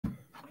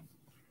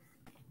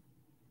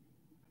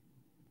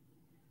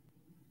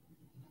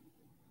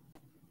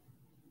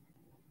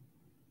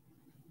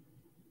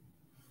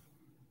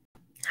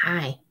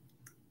Hi.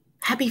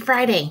 Happy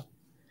Friday.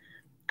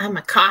 I'm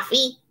a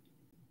coffee.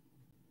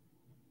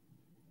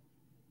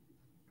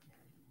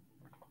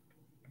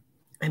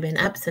 I've been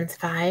up since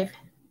 5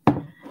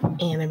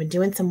 and I've been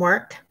doing some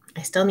work.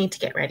 I still need to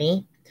get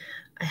ready.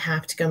 I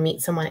have to go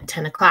meet someone at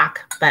 10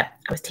 o'clock, but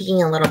I was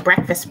taking a little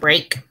breakfast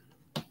break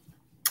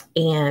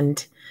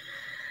and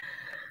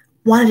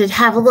wanted to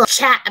have a little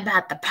chat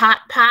about the pot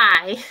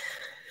pie.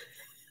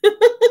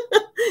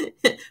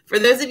 For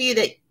those of you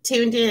that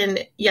tuned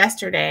in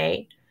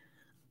yesterday,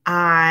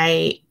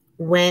 I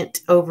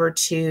went over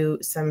to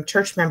some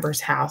church members'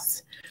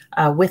 house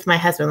with my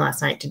husband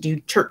last night to do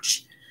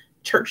church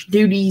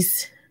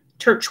duties,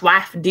 church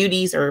wife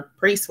duties or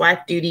priest wife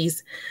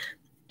duties.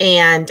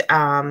 And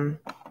I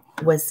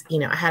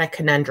had a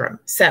conundrum.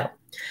 So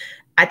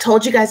I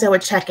told you guys I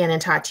would check in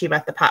and talk to you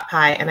about the pot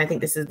pie. And I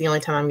think this is the only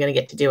time I'm going to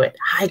get to do it.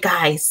 Hi,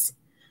 guys.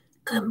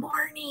 Good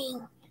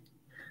morning.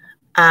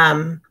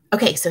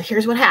 Okay, so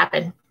here's what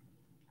happened.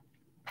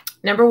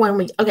 Number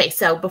one,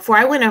 so before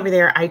I went over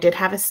there, I did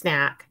have a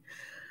snack.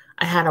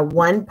 I had a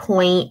 1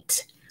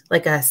 point,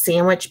 like a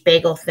sandwich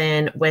bagel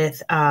thin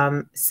with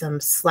some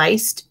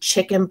sliced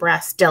chicken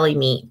breast deli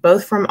meat,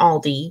 both from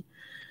Aldi.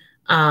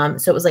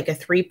 So it was like a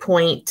 3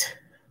 point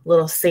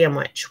little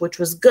sandwich, which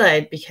was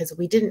good because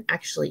we didn't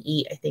actually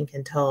eat, I think,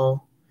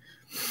 until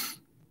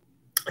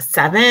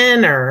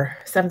 7 or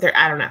 7:30.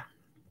 I don't know.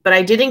 But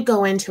I didn't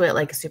go into it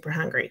like super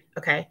hungry.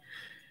 Okay.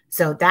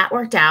 So that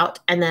worked out.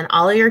 And then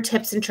all of your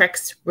tips and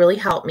tricks really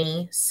helped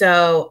me.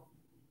 So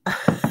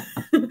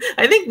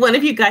I think one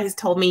of you guys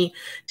told me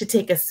to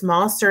take a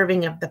small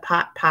serving of the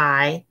pot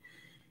pie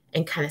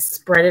and kind of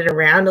spread it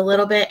around a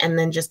little bit and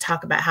then just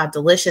talk about how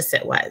delicious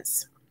it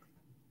was.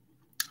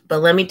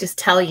 But let me just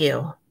tell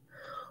you,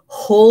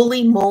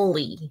 holy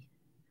moly,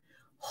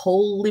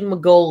 holy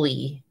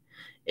magoli.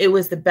 It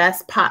was the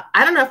best pot.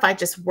 I don't know if I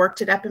just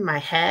worked it up in my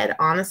head,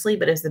 honestly,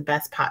 but it was the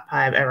best pot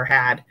pie I've ever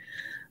had.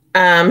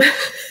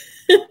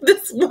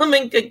 This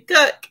woman could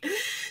cook.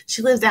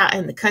 She lives out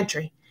in the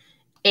country.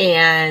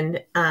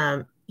 And,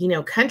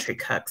 country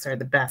cooks are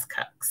the best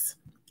cooks,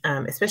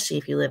 especially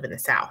if you live in the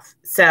South.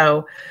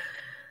 So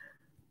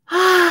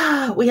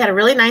we had a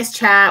really nice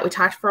chat. We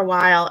talked for a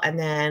while, and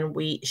then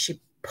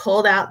she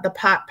pulled out the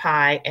pot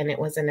pie, and it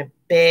was in a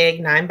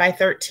big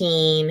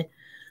 9x13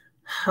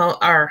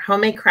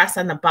 homemade crust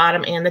on the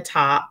bottom and the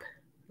top,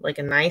 like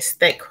a nice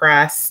thick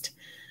crust.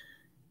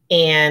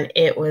 And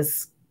it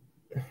was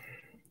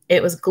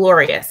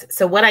glorious.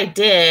 So what I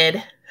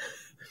did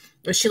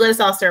was she let us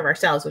all serve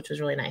ourselves, which was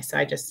really nice. So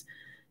I just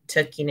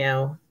took,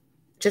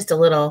 just a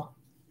little,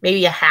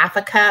 maybe a half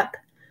a cup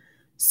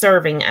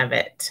serving of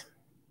it.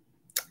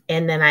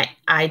 And then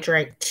I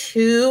drank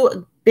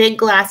 2 big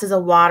glasses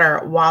of water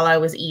while I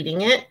was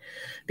eating it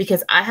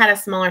because I had a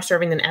smaller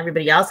serving than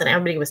everybody else and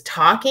everybody was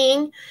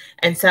talking.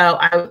 And so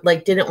I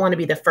didn't want to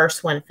be the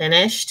first one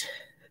finished.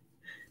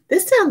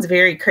 This sounds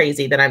very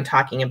crazy that I'm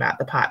talking about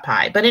the pot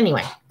pie, but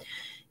anyway,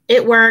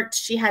 it worked.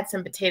 She had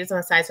some potatoes on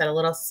the side, so I had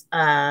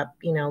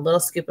a little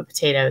scoop of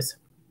potatoes.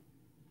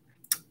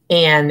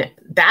 And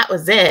that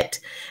was it.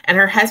 And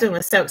her husband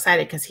was so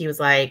excited because he was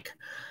like,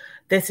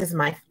 this is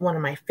one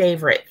of my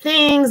favorite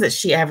things that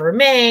she ever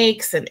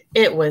makes. And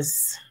it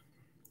was,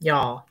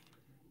 y'all,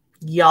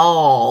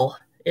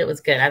 it was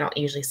good. I don't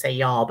usually say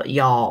y'all, but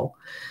y'all.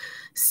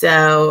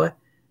 So,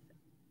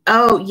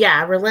 oh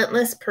yeah,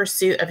 Relentless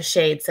Pursuit of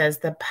Shade says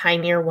the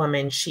Pioneer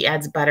Woman, she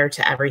adds butter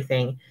to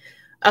everything.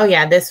 Oh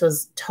yeah, this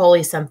was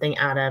totally something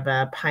out of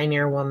a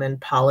Pioneer Woman,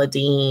 Paula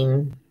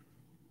Deen,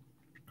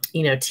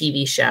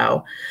 TV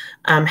show.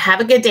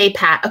 Have a good day,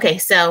 Pat. Okay,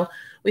 so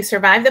we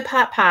survived the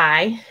pot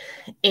pie,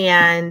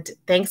 and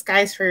thanks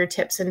guys for your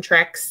tips and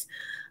tricks.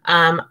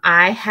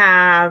 I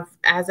have,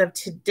 as of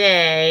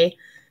today,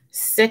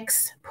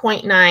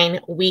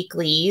 6.9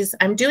 weeklies.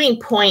 I'm doing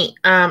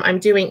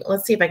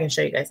let's see if I can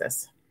show you guys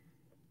this.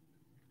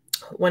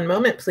 One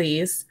moment,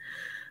 please.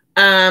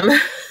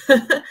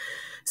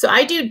 So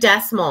I do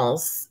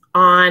decimals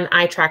on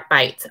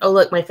iTrackbites. Oh,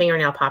 look, my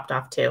fingernail popped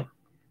off too.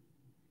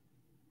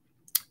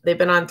 They've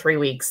been on 3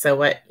 weeks. So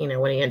what are you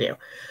going to do?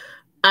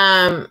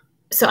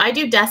 So I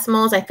do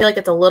decimals. I feel like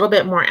it's a little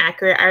bit more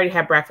accurate. I already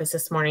had breakfast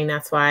this morning.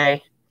 That's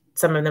why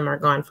some of them are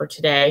gone for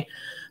today.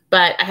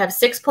 But I have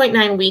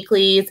 6.9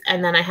 weeklies,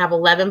 and then I have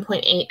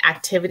 11.8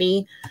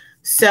 activity.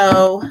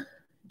 So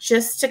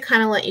just to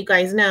kind of let you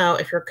guys know,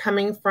 if you're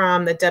coming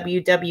from the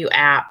WW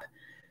app,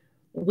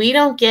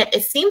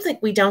 it seems like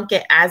we don't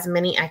get as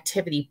many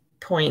activity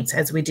points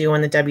as we do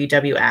on the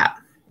WW app.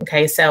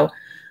 Okay, so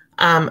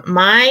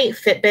my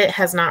Fitbit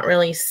has not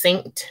really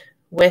synced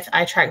with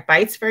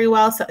iTrackbites very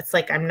well. So it's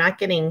like I'm not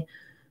getting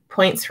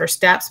points for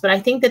steps, but I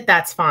think that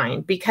that's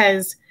fine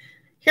because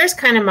here's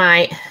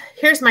my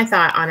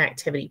thought on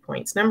activity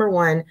points. Number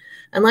one,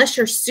 unless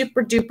you're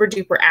super duper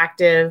duper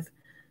active,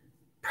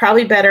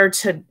 probably better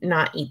to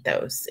not eat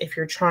those if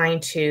you're trying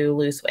to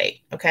lose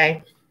weight.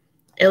 Okay.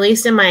 At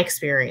least in my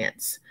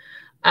experience.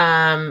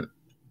 I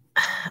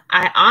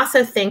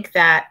also think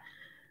that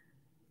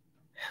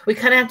we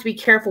kind of have to be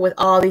careful with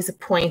all these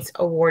points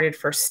awarded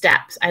for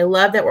steps. I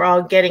love that we're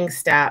all getting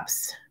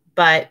steps,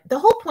 but the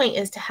whole point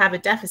is to have a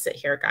deficit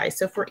here, guys.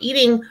 So if we're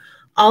eating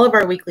all of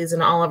our weeklies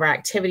and all of our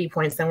activity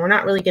points, then we're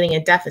not really getting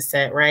a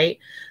deficit, right?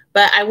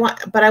 But I want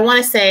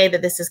to say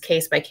that this is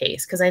case by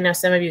case, because I know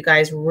some of you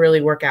guys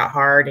really work out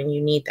hard and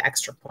you need the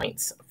extra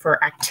points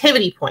for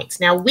activity points.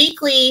 Now,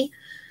 weekly,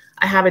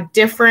 I have a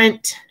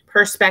different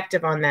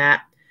perspective on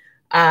that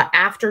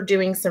after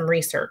doing some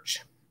research.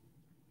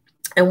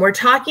 And we're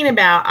talking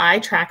about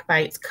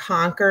iTrackbites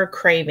Conquer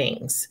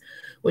Cravings,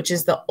 which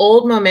is the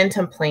old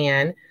momentum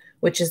plan,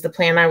 which is the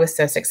plan I was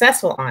so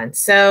successful on.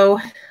 So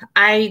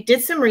I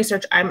did some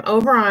research. I'm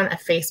over on a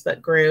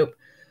Facebook group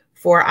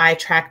for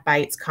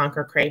iTrackbites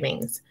Conquer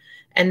Cravings.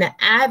 And the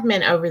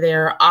admin over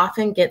there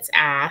often gets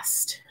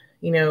asked,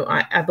 you know,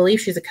 I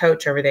believe she's a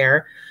coach over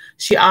there.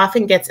 She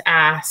often gets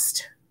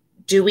asked,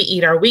 do we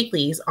eat our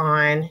weeklies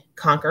on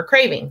Conquer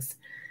Cravings?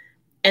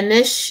 And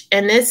this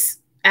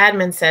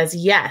admin says,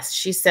 yes.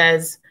 She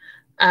says,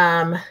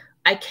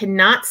 I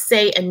cannot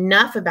say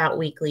enough about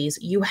weeklies.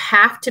 You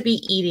have to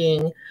be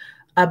eating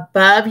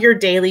above your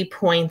daily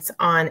points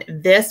on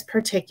this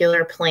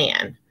particular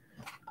plan.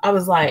 I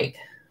was like,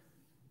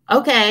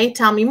 okay,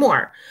 tell me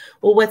more.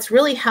 Well, what's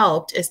really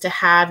helped is to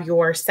have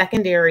your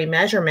secondary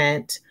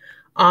measurement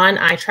on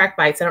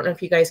iTrackbites. I don't know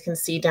if you guys can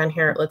see down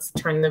here. Let's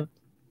turn the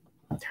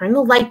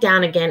light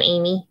down again,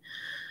 Amy.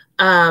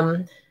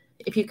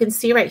 If you can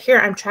see right here,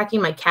 I'm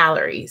tracking my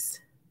calories.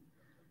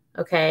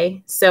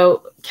 Okay,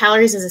 so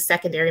calories is a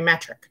secondary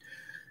metric.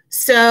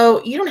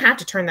 So you don't have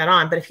to turn that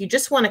on, but if you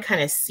just want to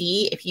kind of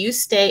see, if you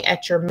stay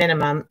at your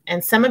minimum,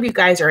 and some of you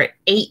guys are at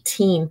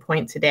 18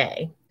 points a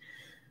day,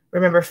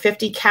 remember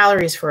 50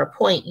 calories for a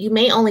point, you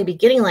may only be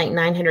getting like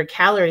 900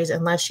 calories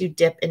unless you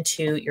dip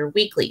into your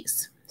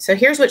weeklies. So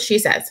here's what she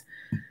says.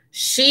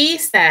 She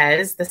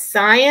says the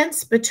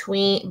science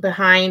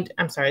behind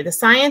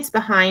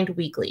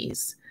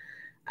weeklies.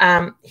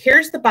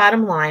 Here's the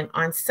bottom line.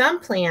 On some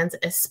plans,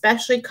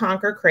 especially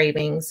Conquer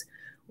Cravings,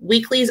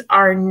 weeklies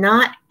are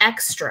not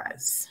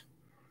extras.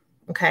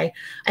 Okay.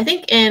 I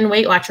think in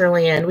Weight Watcher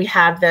land, we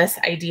have this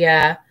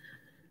idea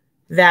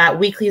that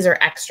weeklies are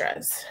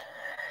extras.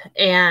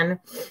 And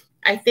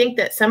I think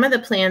that some of the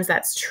plans,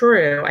 that's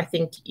true. I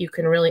think you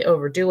can really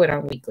overdo it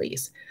on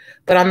weeklies.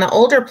 But on the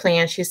older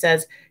plan, she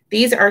says,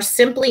 these are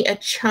simply a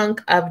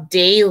chunk of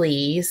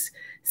dailies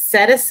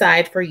set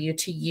aside for you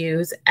to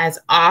use as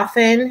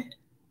often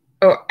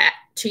or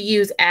to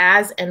use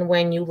as and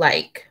when you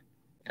like.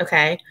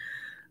 Okay.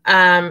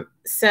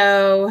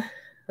 So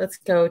let's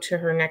go to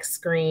her next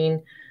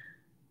screen.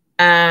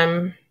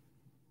 On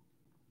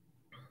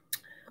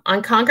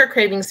Conquer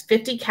Cravings,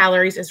 50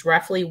 calories is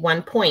roughly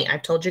 1 point.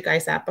 I've told you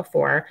guys that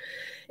before.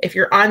 If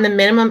you're on the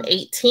minimum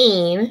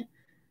 18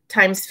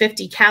 times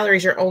 50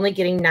 calories, you're only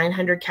getting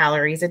 900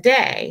 calories a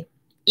day.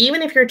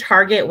 Even if your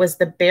target was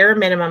the bare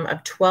minimum of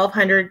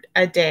 1,200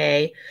 a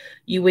day,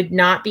 you would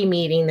not be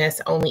meeting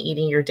this, only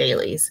eating your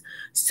dailies.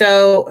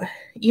 So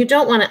you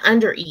don't want to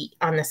undereat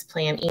on this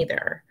plan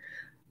either.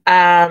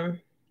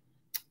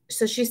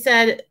 So she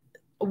said,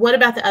 what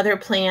about the other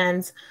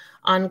plans?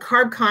 On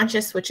Carb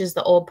Conscious, which is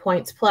the old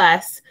Points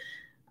Plus,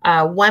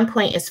 1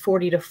 point is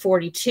 40 to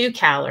 42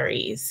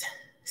 calories.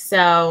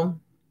 So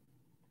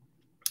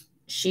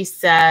she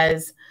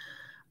says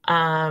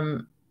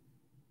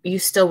you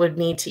still would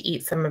need to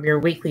eat some of your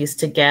weeklies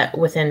to get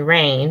within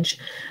range.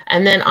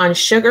 And then on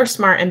Sugar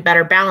Smart and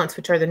Better Balance,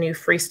 which are the new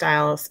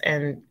Freestyles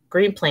and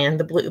Green plan,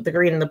 the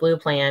green and the blue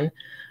plan,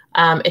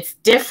 it's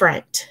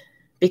different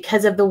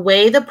because of the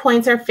way the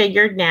points are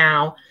figured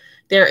now.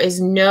 There is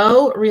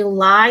no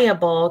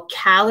reliable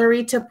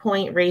calorie to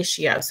point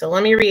ratio. So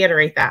let me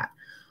reiterate that.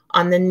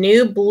 On the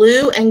new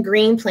blue and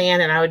green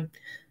plan, and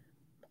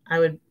I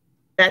would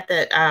bet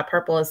that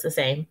purple is the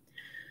same.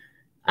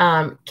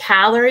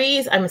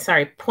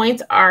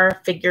 Points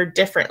are figured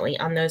differently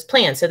on those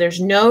plans. So there's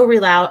no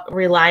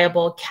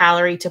reliable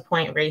calorie to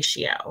point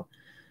ratio.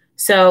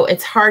 So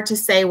it's hard to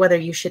say whether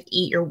you should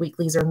eat your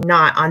weeklies or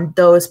not on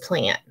those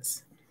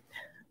plans.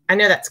 I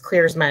know that's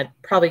clear as mud,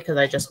 probably because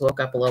I just woke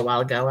up a little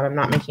while ago and I'm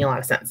not making a lot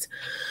of sense.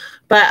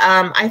 But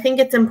I think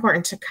it's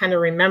important to kind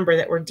of remember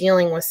that we're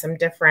dealing with some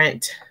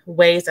different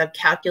ways of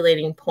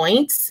calculating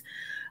points.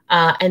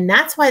 And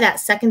that's why that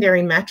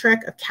secondary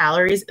metric of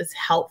calories is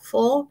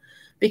helpful,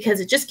 because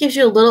it just gives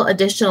you a little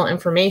additional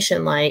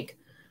information like,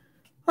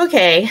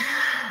 okay,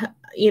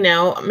 you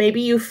know,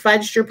 maybe you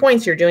fudged your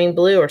points. You're doing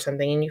blue or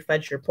something and you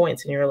fudged your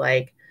points and you're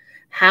like,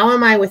 how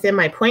am I within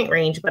my point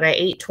range, but I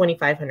ate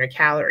 2,500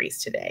 calories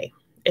today?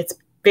 It's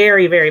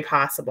very, very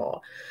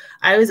possible.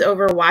 I was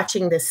over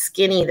watching The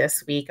Skinny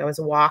this week. I was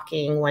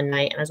walking one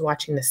night and I was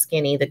watching The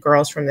Skinny, the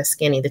girls from The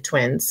Skinny, the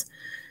twins.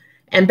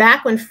 And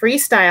back when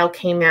Freestyle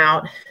came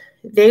out,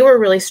 they were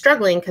really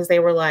struggling because they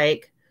were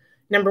like,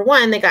 number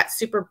one, they got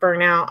super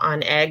burnt out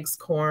on eggs,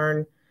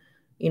 corn,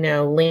 you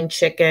know, lean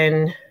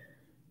chicken,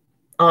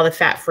 all the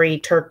fat-free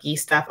turkey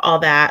stuff, all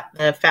that,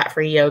 the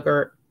fat-free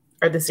yogurt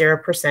or the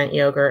 0%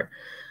 yogurt.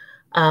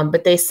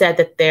 But they said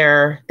that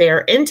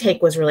their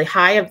intake was really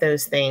high of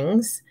those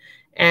things.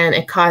 and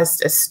it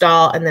caused a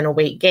stall and then a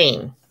weight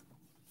gain.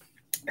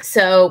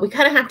 So we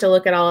kind of have to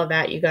look at all of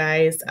that, you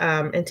guys,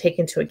 and take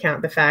into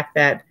account the fact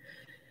that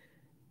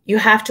you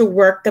have to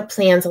work the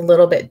plans a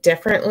little bit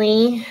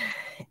differently.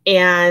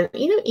 And,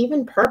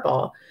 even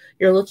purple,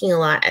 you're looking a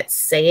lot at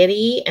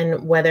satiety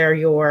and whether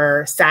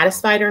you're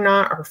satisfied or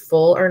not, or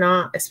full or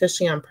not,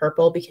 especially on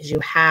purple, because you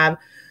have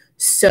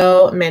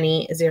so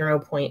many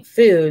 0-point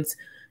foods.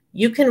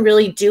 You can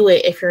really do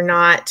it if you're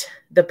not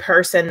the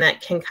person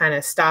that can kind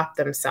of stop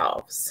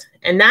themselves.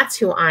 And that's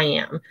who I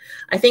am.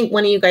 I think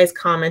one of you guys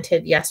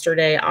commented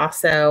yesterday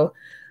also,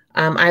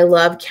 I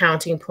love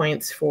counting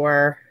points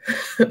for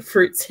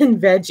fruits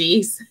and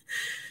veggies.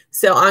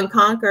 So on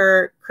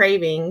Conquer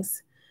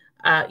Cravings,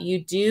 you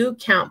do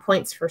count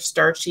points for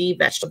starchy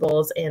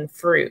vegetables and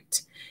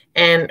fruit.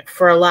 And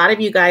for a lot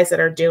of you guys that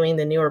are doing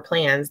the newer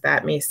plans,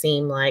 that may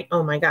seem like,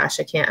 oh my gosh,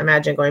 I can't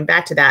imagine going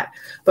back to that.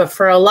 But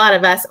for a lot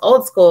of us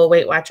old school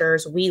Weight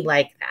Watchers, we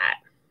like that.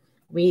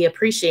 We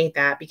appreciate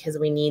that because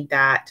we need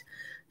that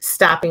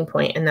stopping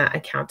point and that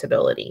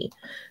accountability.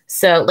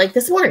 So like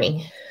this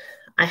morning,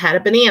 I had a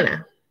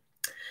banana.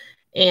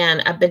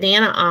 And a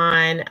banana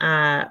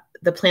on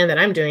the plan that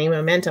I'm doing,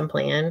 Momentum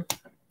Plan,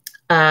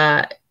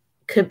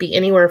 could be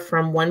anywhere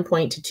from 1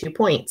 point to 2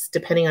 points,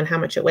 depending on how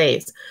much it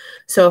weighs.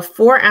 So a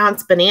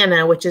 4-ounce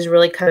banana, which is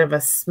really kind of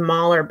a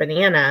smaller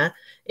banana,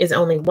 is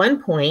only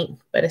 1 point,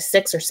 but a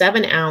 6 or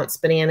 7-ounce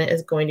banana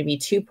is going to be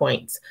 2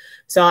 points.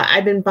 So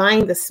I've been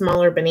buying the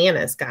smaller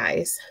bananas,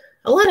 guys.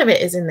 A lot of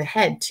it is in the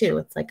head too.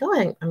 It's like,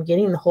 oh, I'm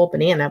getting the whole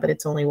banana, but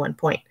it's only 1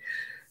 point.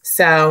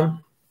 So,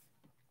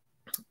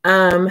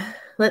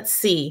 let's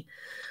see.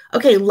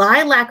 Okay,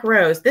 Lilac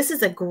Rose. This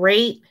is a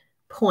great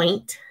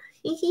point.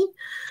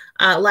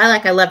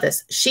 Lilac, I love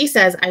this. She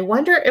says, I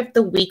wonder if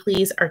the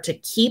weeklies are to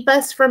keep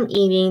us from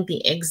eating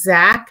the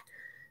exact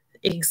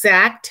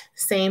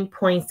same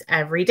points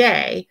every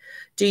day.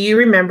 Do you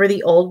remember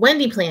the old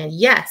Wendy plan?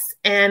 Yes.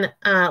 And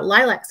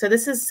Lilac, so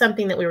this is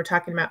something that we were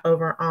talking about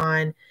over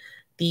on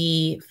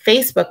the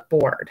Facebook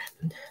board.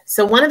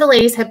 So one of the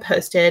ladies had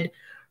posted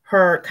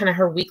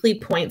her weekly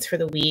points for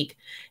the week,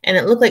 and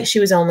it looked like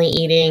she was only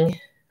eating,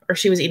 or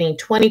she was eating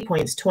 20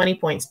 points, 20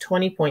 points,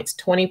 20 points,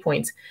 20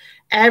 points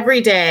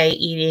every day,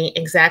 eating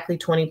exactly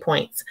 20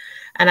 points.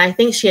 And I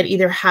think she had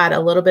either had a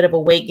little bit of a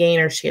weight gain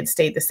or she had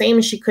stayed the same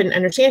and she couldn't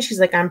understand. She's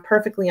like, I'm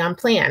perfectly on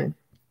plan.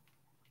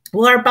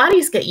 Well, our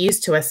bodies get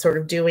used to us sort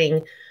of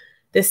doing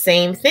the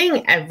same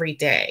thing every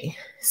day.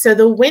 So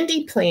the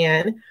Wendy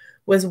plan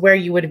was where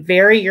you would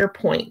vary your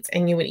points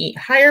and you would eat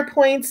higher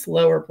points,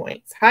 lower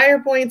points, higher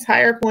points,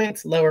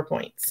 lower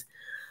points.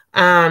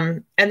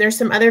 And there's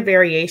some other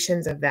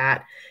variations of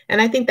that.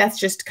 And I think that's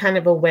just kind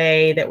of a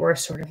way that we're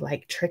sort of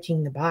like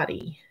tricking the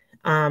body.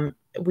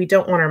 We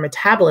don't want our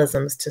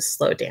metabolisms to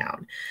slow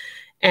down.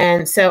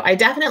 And so I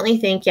definitely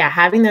think, yeah,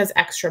 having those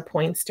extra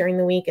points during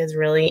the week is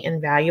really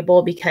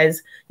invaluable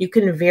because you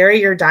can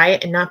vary your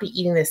diet and not be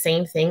eating the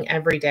same thing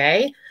every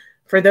day.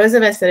 For those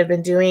of us that have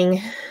been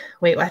doing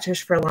Weight Watchers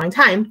for a long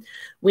time,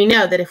 we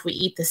know that if we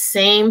eat the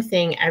same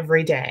thing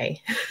every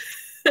day,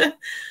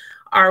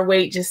 our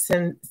weight just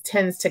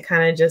tends to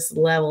kind of just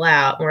level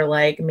out. We're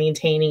like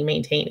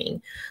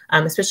maintaining,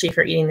 especially if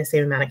you're eating the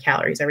same amount of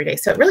calories every day.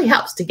 So it really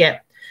helps to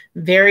get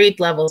varied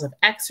levels of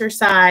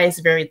exercise,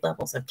 varied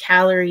levels of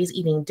calories,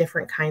 eating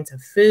different kinds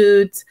of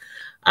foods.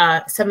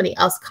 Somebody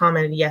else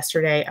commented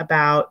yesterday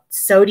about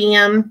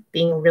sodium,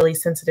 being really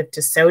sensitive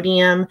to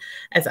sodium.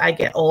 As I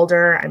get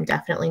older, I'm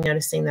definitely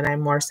noticing that I'm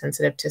more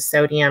sensitive to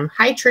sodium.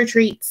 Hi, True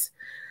Treats.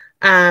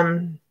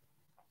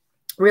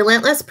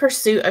 Relentless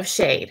pursuit of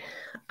shade.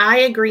 I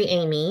agree,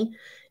 Amy.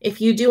 If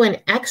you do an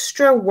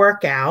extra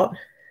workout,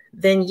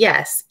 then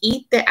yes,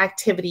 eat the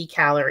activity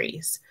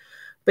calories,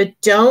 but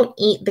don't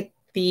eat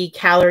the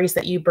calories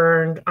that you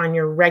burned on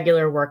your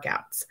regular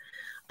workouts.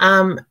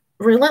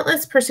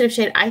 Relentless pursuit of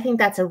shade, I think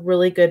that's a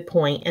really good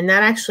point. And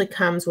that actually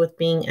comes with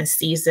being a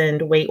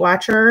seasoned Weight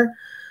Watcher.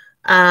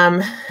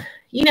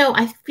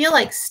 I feel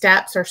like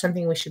steps are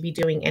something we should be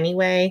doing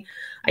anyway.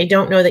 I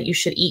don't know that you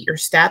should eat your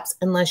steps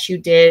unless you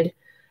did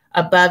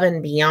above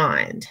and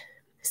beyond.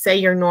 Say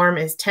your norm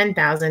is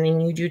 10,000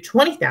 and you do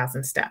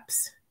 20,000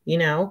 steps, you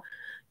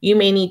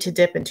may need to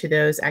dip into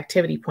those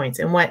activity points.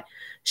 And what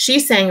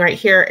she's saying right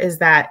here is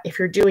that if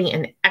you're doing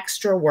an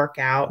extra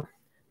workout,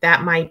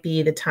 that might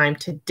be the time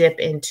to dip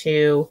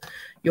into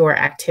your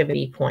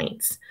activity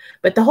points.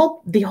 But the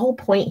whole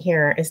point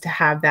here is to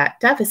have that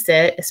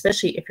deficit,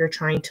 especially if you're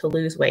trying to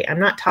lose weight. I'm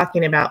not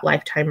talking about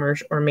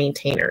lifetimers or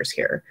maintainers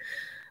here.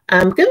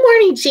 Good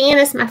morning,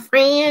 Janice, my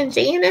friend.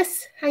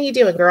 Janice, how you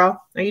doing,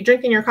 girl? Are you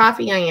drinking your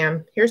coffee? I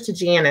am. Here's to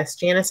Janice.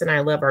 Janice and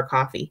I love our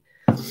coffee.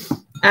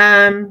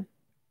 Nurse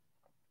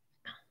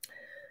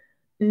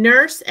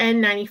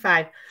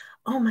N95.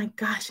 Oh my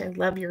gosh, I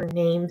love your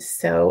name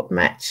so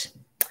much.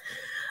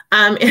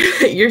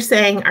 You're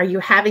saying, are you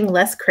having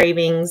less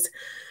cravings,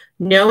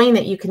 knowing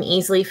that you can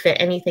easily fit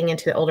anything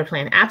into the older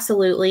plan?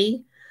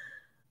 Absolutely.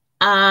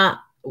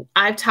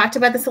 I've talked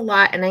about this a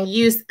lot, and I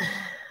use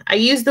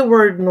the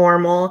word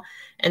normal,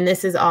 and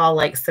this is all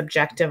like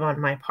subjective on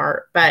my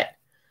part, but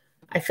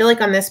I feel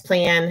like on this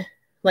plan,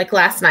 like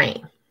last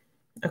night,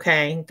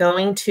 okay,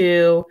 going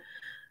to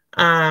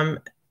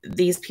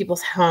these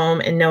people's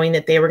home and knowing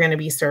that they were going to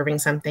be serving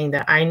something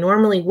that I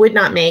normally would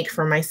not make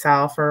for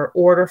myself or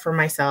order for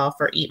myself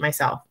or eat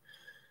myself.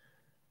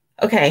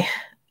 Okay,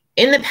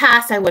 in the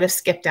past, I would have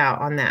skipped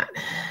out on that.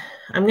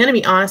 I'm going to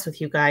be honest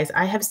with you guys.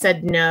 I have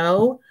said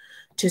no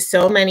to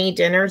so many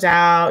dinners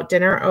out,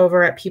 dinner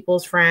over at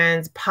people's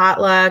friends,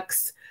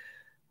 potlucks,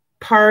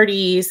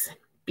 parties,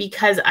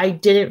 because I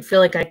didn't feel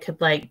like I could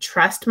like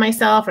trust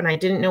myself and I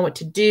didn't know what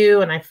to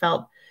do. And I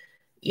felt,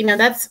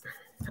 that's,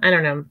 I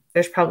don't know,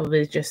 there's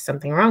probably just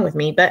something wrong with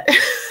me, but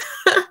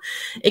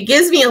it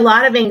gives me a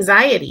lot of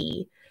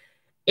anxiety.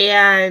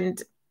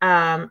 And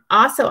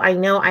also I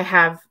know I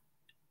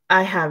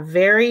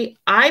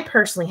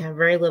personally have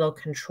very little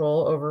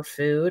control over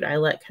food. I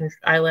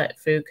let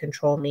food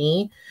control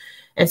me.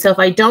 And so if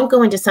I don't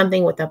go into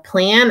something with a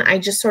plan, I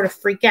just sort of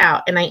freak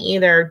out and I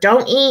either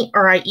don't eat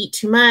or I eat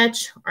too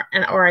much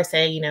or I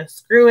say,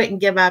 screw it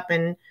and give up.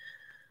 And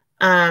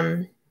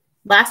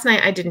last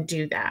night I didn't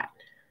do that.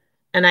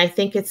 And I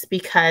think it's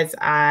because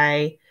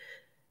I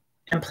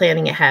am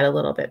planning ahead a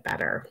little bit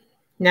better.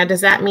 Now,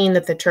 does that mean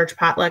that the church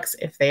potlucks,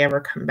 if they ever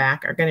come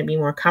back, are going to be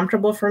more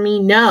comfortable for me?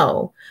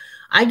 No.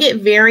 I get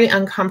very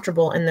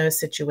uncomfortable in those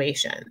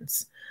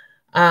situations.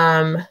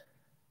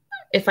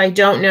 If I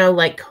don't know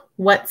like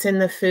what's in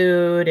the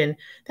food, and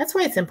that's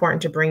why it's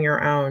important to bring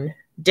your own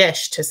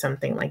dish to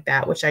something like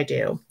that, which I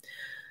do.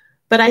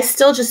 But I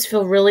still just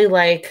feel really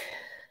like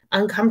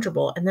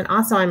uncomfortable. And then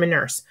also I'm a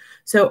nurse.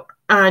 So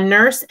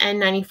nurse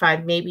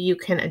N95, maybe you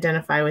can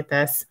identify with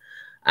this.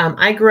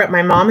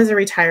 My mom is a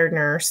retired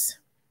nurse.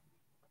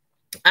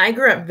 I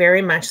grew up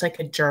very much like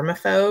a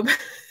germaphobe.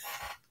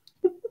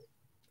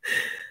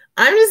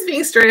 I'm just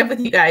being straight up with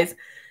you guys.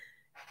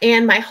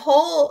 And my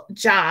whole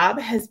job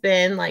has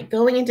been like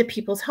going into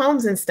people's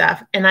homes and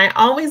stuff. And I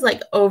always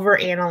like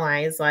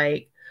overanalyze,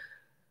 like,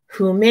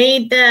 who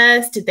made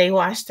this? Did they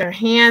wash their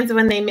hands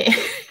when they made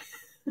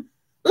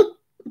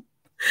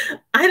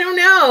I don't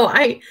know.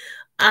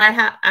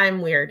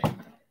 I'm weird.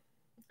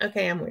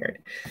 Okay, I'm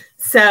weird.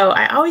 So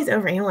I always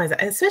overanalyze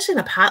it, especially in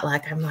a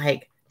potluck. I'm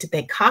like, did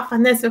they cough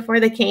on this before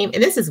they came?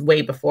 And this is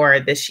way before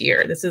this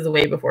year. This is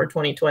way before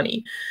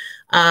 2020.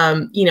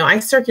 I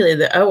circulated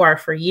the OR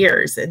for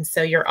years. And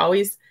so you're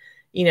always,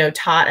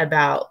 taught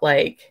about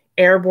like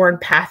airborne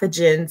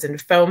pathogens and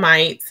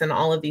fomites and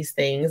all of these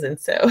things. And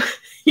so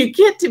you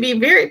get to be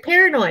very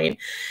paranoid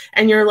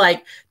and you're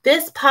like,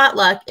 this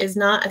potluck is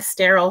not a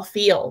sterile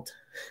field.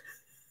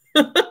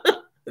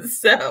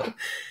 So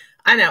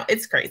I know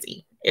it's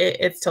crazy.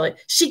 It's totally,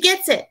 she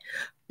gets it.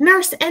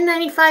 Nurse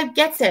N95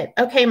 gets it.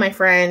 Okay, my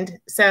friend.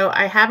 So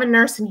I have a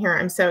nurse in here.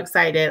 I'm so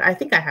excited. I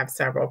think I have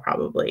several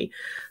probably.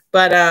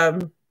 But,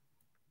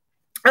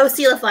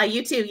 Sheila Fly,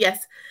 you too.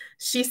 Yes.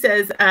 She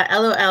says,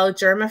 LOL,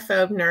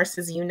 germaphobe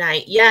nurses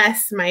unite.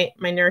 Yes, my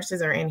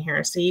nurses are in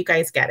here. So you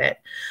guys get it.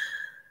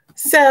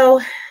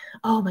 So,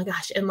 oh my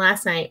gosh. And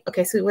last night,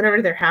 okay, so we went over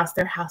to their house.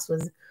 Their house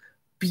was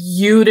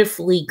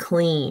beautifully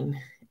clean.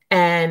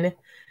 And,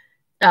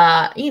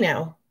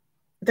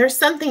 there's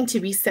something to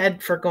be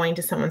said for going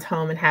to someone's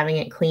home and having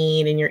it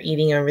clean and you're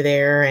eating over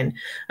there. And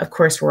of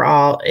course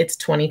it's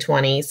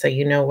 2020. So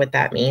you know what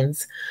that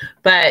means,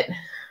 but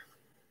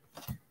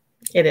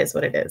it is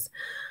what it is.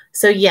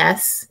 So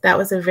yes, that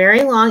was a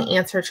very long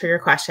answer to your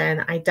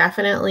question. I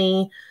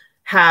definitely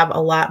have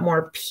a lot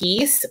more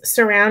peace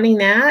surrounding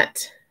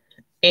that.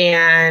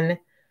 And,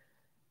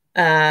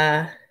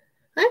 I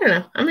don't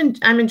know,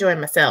 I'm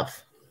enjoying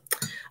myself.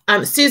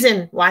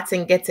 Susan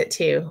Watson gets it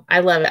too. I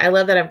love it. I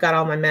love that I've got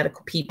all my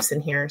medical peeps in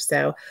here.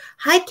 So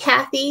hi,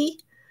 Kathy.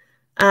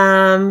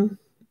 Oh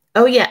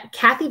yeah.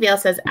 Kathy Vale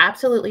says,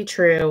 absolutely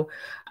true.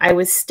 I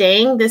was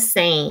staying the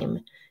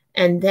same.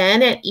 And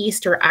then at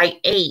Easter, I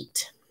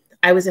ate.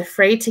 I was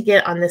afraid to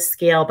get on the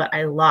scale, but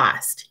I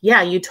lost.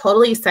 Yeah. You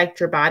totally psyched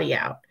your body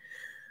out.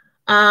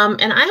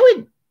 And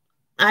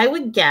I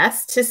would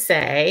guess to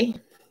say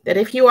that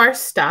if you are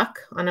stuck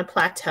on a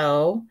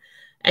plateau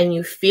and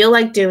you feel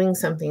like doing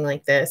something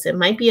like this, it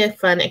might be a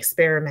fun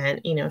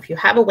experiment. If you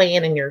have a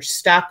weigh-in and you're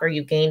stuck or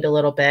you gained a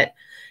little bit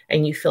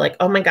and you feel like,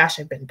 oh my gosh,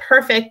 I've been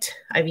perfect.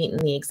 I've eaten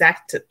the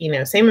exact,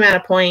 same amount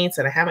of points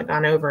and I haven't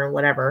gone over and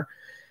whatever.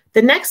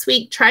 The next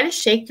week, try to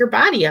shake your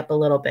body up a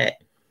little bit.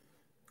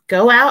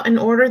 Go out and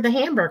order the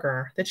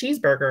hamburger, the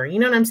cheeseburger. You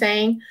know what I'm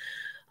saying?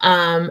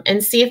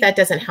 And see if that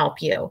doesn't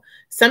help you.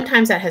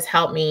 Sometimes that has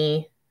helped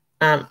me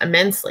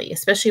immensely,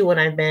 especially when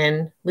I've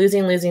been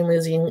losing,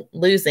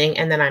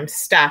 and then I'm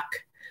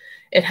stuck.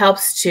 It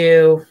helps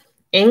to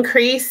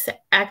increase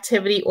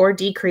activity or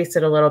decrease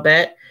it a little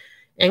bit,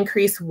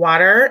 increase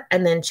water,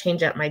 and then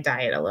change up my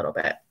diet a little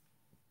bit.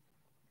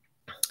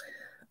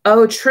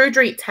 Oh, True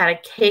Treats had a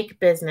cake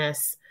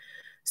business.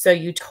 So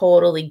you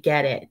totally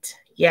get it.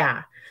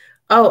 Yeah.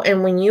 Oh,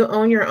 and when you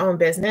own your own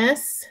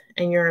business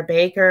and you're a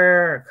baker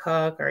or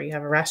cook or you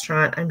have a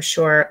restaurant, I'm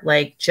sure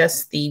like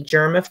just the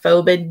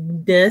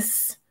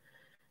germaphobicness,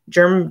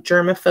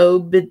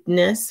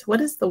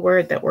 what is the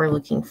word that we're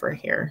looking for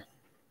here?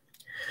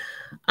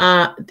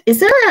 Is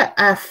there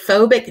a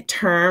phobic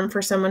term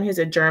for someone who's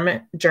a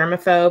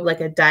germaphobe,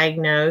 like a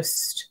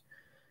diagnosed?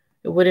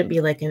 It wouldn't be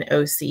like an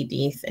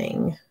OCD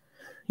thing.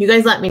 You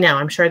guys let me know.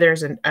 I'm sure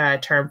there's a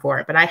term for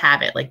it, but I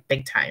have it like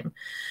big time.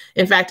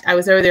 In fact, I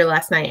was over there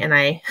last night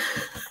and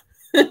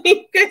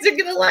you guys are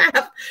going to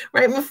laugh.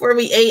 Right before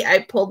we ate, I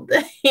pulled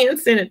the hand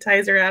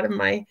sanitizer out of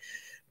my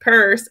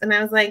purse and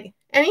I was like,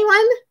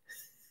 anyone?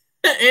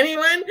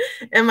 Anyone?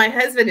 And my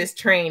husband is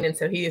trained. And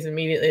so he is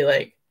immediately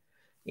like,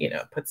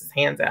 puts his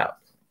hands out.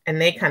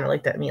 And they kind of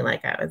looked at me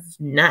like I was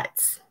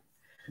nuts,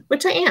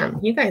 which I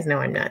am. You guys know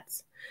I'm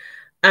nuts.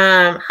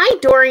 Hi,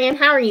 Dorian.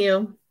 How are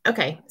you?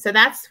 Okay, so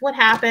that's what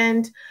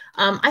happened.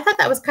 I thought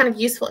that was kind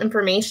of useful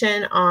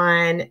information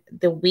on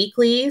the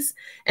weeklies,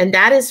 and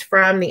that is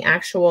from the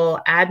actual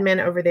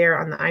admin over there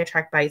on the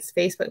iTrackbites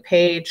Facebook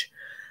page.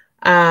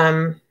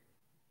 And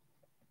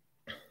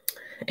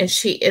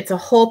it's a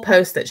whole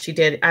post that she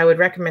did. I would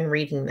recommend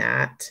reading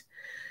that.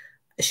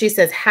 She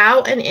says,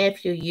 how and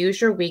if you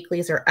use your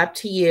weeklies are up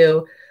to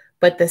you,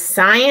 but the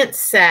science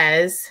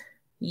says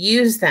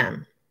use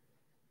them.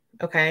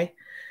 Okay.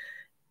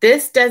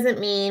 This doesn't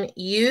mean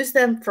use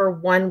them for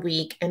 1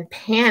 week and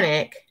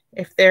panic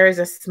if there is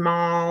a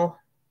small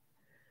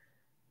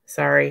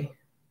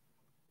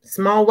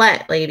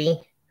what, lady?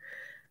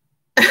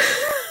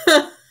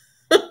 I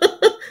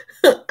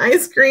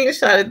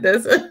screenshotted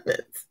this.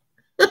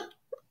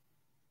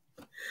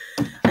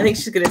 I think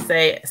she's going to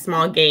say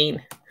small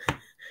gain.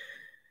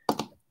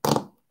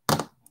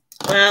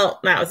 Well,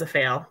 that was a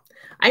fail.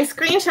 I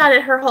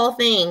screenshotted her whole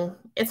thing.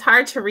 It's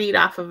hard to read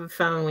off of a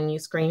phone when you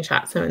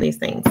screenshot some of these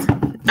things.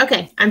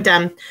 Okay, I'm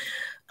done.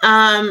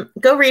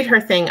 Go read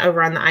her thing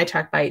over on the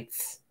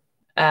iTrackbites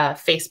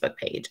Facebook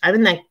page. I'm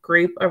in that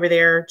group over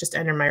there just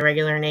under my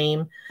regular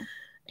name,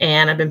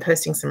 and I've been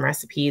posting some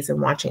recipes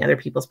and watching other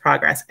people's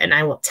progress. And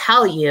I will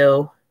tell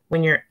you,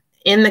 when you're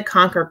in the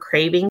Conquer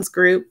Cravings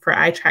group for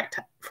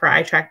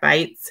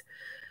iTrackbites,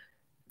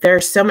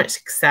 there's so much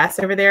success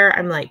over there.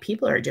 I'm like,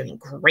 people are doing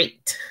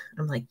great.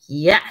 I'm like,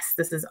 yes,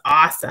 this is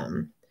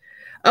awesome.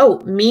 Oh,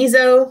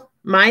 misophobic.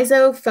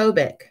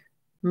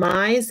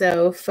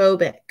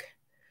 Misophobic.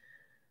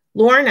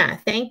 Lorna,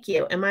 thank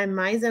you. Am I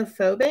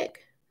misophobic?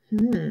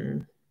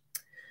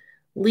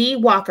 Lee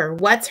Walker,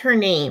 what's her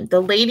name?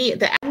 The lady,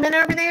 the admin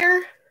over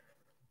there?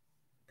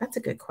 That's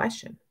a good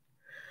question.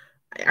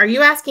 Are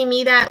you asking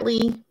me that,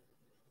 Lee?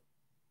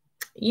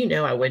 You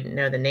know I wouldn't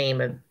know the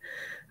name of,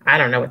 I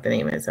don't know what the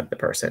name is of the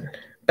person.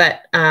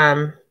 But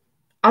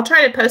I'll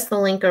try to post the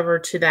link over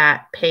to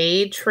that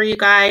page for you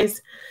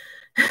guys.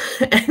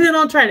 And then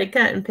I'll try to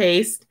cut and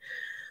paste.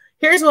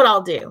 Here's what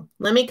I'll do.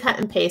 Let me cut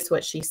and paste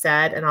what she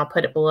said, and I'll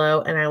put it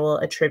below, and I will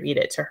attribute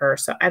it to her.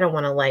 So I don't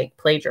want to like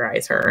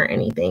plagiarize her or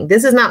anything.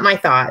 This is not my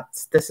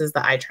thoughts. This is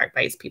the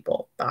iTrackbites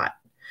people thought.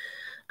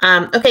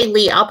 Okay,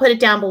 Lee, I'll put it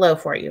down below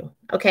for you.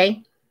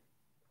 Okay.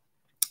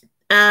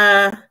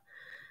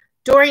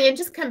 Dorian,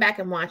 just come back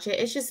and watch it.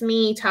 It's just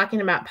me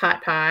talking about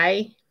pot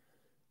pie.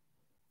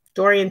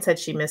 Dorian said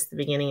she missed the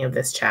beginning of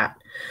this chat.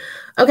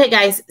 Okay,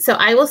 guys, so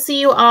I will see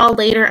you all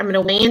later. I'm going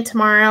to weigh in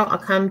tomorrow. I'll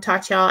come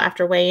talk to y'all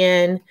after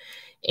weigh in.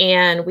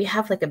 And we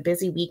have like a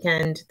busy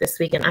weekend this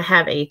weekend. I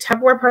have a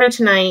Tupperware party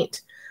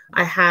tonight.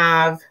 I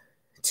have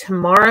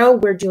tomorrow,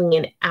 we're doing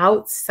an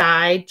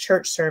outside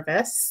church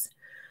service,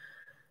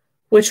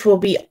 which will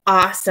be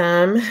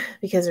awesome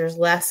because there's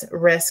less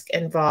risk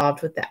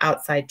involved with the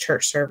outside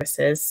church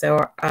services.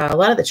 So a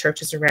lot of the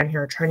churches around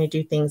here are trying to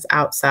do things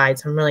outside.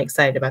 So I'm really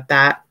excited about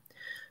that.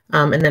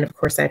 And then, of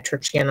course, I have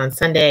church again on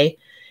Sunday.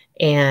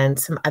 And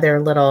some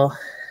other little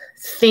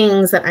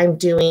things that I'm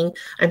doing.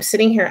 I'm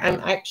sitting here. I'm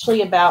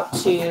actually about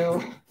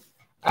to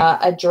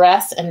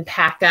address and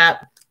pack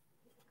up.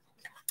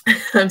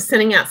 I'm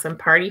sending out some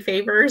party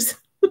favors.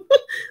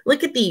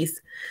 Look at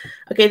these.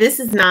 Okay, this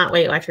is not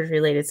Weight Watchers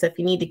related. So if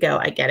you need to go,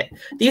 I get it.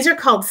 These are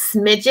called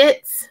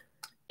smidgets.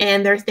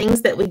 And they're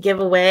things that we give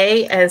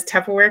away as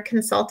Tupperware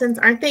consultants.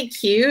 Aren't they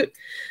cute?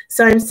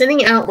 So I'm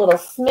sending out little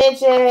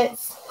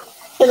smidgets.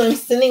 And I'm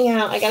sending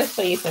out, I got to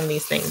show you some of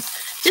these things.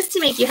 Just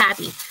to make you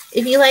happy.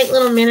 If you like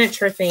little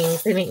miniature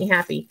things, they make me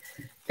happy.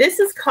 This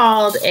is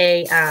called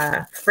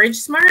a Fridge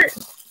Smart,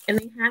 and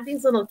they have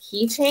these little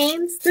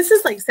keychains. This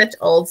is like such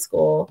old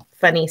school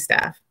funny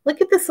stuff.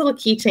 Look at this little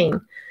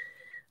keychain.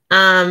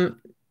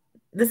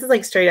 This is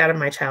like straight out of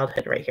my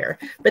childhood right here.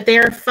 But they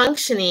are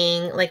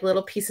functioning like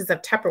little pieces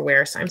of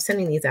Tupperware. So I'm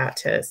sending these out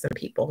to some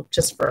people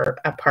just for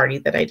a party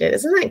that I did.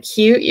 Isn't that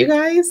cute, you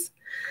guys?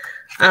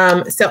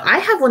 So I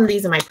have one of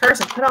these in my purse.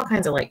 I put all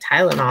kinds of like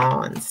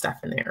Tylenol and stuff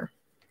in there.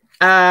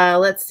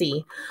 Let's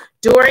see.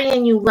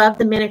 Dorian, you love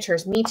the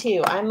miniatures. Me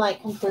too. I'm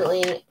like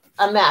completely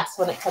a mess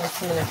when it comes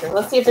to miniatures.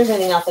 Let's see if there's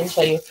anything else I can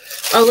show you.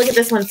 Oh, look at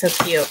this one. So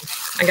cute.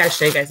 I got to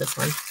show you guys this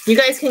one. You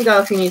guys can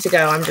go if you need to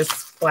go. I'm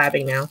just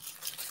blabbing now.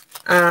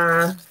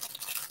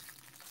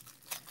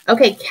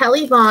 Okay.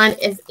 Kelly Vaughn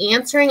is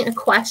answering a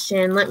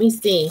question. Let me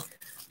see.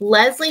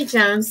 Leslie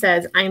Jones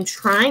says, I'm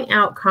trying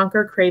out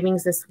Conquer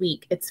Cravings this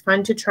week. It's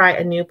fun to try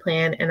a new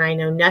plan, and I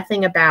know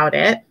nothing about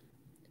it.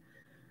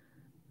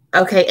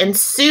 Okay, and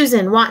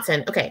Susan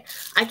Watson. Okay,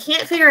 I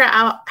can't figure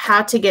out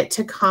how to get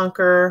to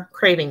Conquer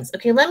Cravings.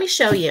 Okay, let me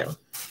show you.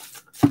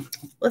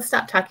 Let's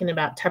stop talking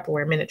about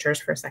Tupperware miniatures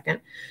for a second,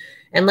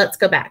 and let's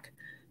go back.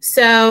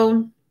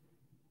 So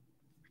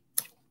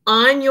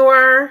on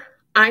your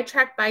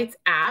iTrackbites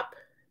app,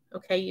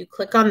 okay, you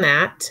click on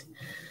that.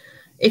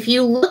 If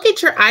you look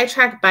at your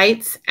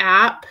iTrackbites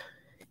app,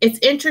 it's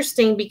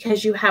interesting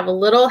because you have a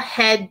little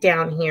head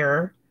down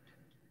here.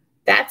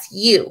 That's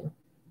you,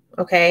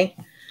 okay?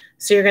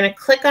 So you're going to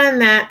click on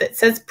that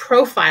says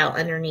profile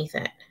underneath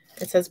it.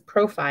 It says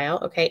profile,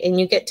 okay? And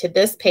you get to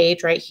this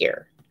page right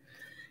here.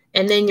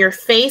 And then your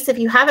face, if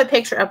you have a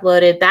picture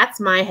uploaded, that's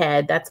my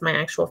head. That's my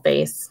actual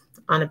face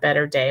on a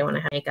better day when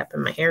I have makeup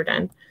and my hair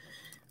done.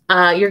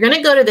 You're going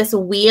to go to this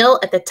wheel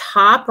at the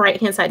top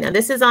right-hand side. Now,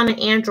 this is on an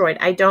Android.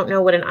 I don't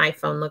know what an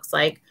iPhone looks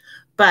like,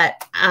 but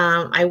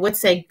I would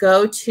say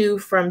go to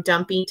From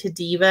Dumpy to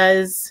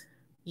Divas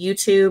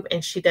YouTube,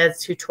 and she does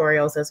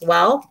tutorials as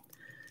well.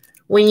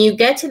 When you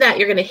get to that,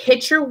 you're going to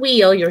hit your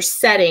wheel, your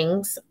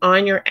settings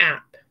on your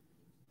app.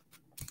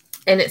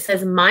 And it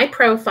says My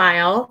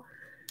Profile.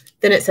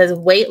 Then it says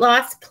Weight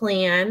Loss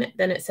Plan.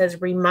 Then it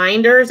says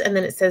Reminders. And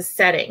then it says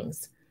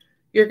Settings.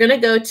 You're going to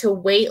go to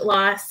Weight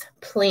Loss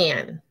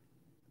Plan.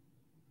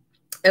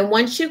 And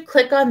once you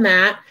click on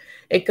that,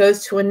 it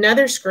goes to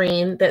another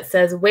screen that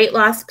says Weight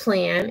Loss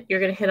Plan. You're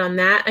going to hit on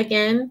that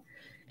again.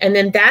 And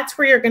then that's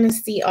where you're going to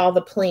see all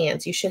the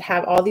plans. You should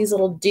have all these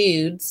little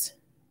dudes.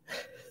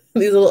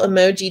 These little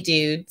emoji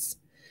dudes.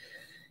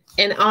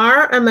 And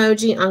our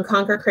emoji on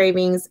Conquer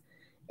Cravings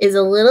is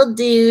a little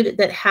dude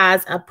that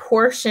has a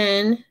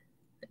portion,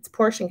 it's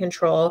portion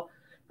control,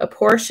 a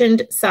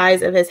portioned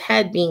size of his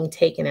head being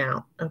taken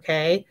out,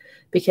 okay?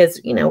 Because,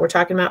 you know, we're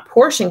talking about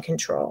portion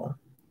control.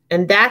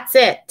 And that's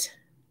it.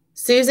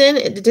 Susan,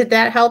 did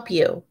that help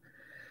you?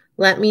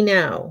 Let me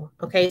know.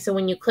 Okay, so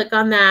when you click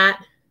on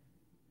that,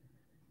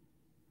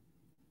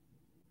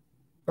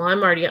 well,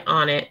 I'm already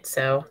on it,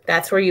 so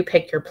that's where you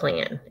pick your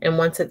plan. And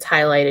once it's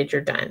highlighted,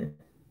 you're done.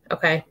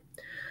 Okay.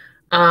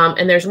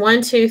 And there's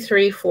 1, 2,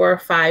 3, 4,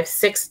 5,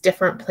 6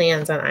 different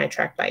plans on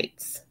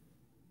iTrackbites.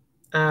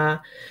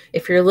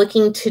 If you're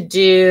looking to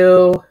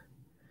do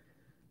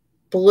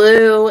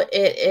blue,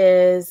 it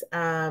is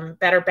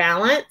Better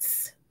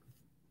Balance.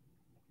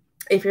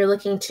 If you're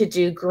looking to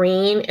do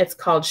green, it's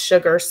called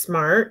Sugar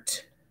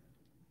Smart.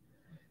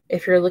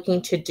 If you're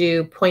looking to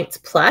do Points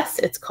Plus,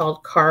 it's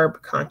called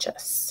Carb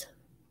Conscious.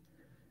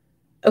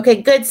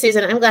 Okay, good,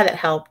 Susan. I'm glad it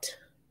helped.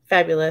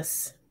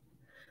 Fabulous.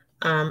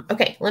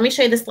 Okay, let me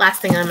show you this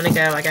last thing. I'm going to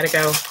go. I've got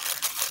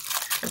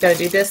to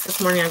do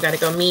this morning. I've got to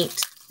go meet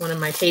one of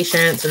my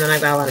patients, and then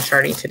I've got a lot of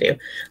charting to do.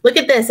 Look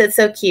at this. It's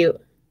so cute.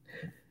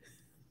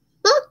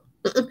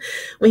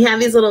 We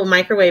have these little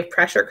microwave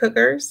pressure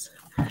cookers,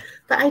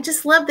 but I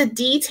just love the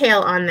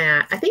detail on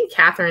that. I think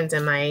Catherine's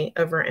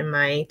over in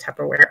my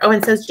Tupperware. Oh,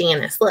 and so is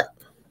Janice. Look.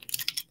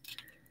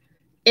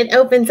 It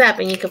opens up,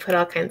 and you can put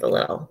all kinds of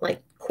little,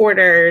 like,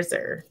 quarters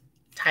or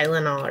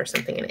Tylenol or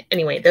something in it.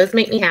 Anyway, those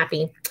make me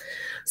happy.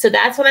 So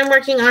that's what I'm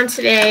working on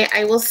today.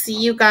 I will see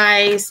you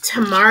guys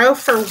tomorrow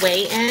for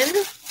weigh-in.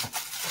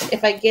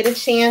 If I get a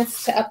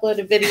chance to upload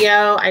a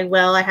video, I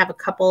will. I have a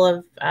couple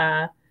of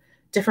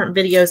different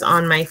videos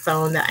on my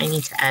phone that I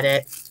need to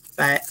edit.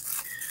 But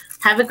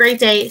have a great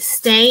day.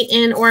 Stay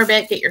in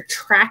orbit. Get your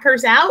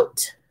trackers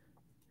out.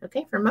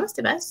 Okay, for most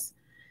of us,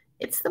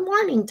 it's the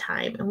morning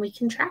time, and we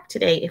can track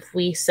today if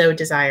we so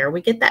desire.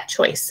 We get that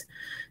choice.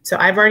 So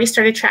I've already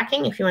started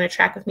tracking. If you want to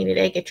track with me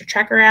today, get your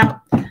tracker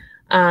out.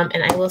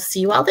 And I will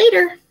see you all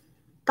later.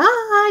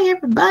 Bye,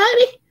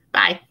 everybody.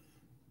 Bye.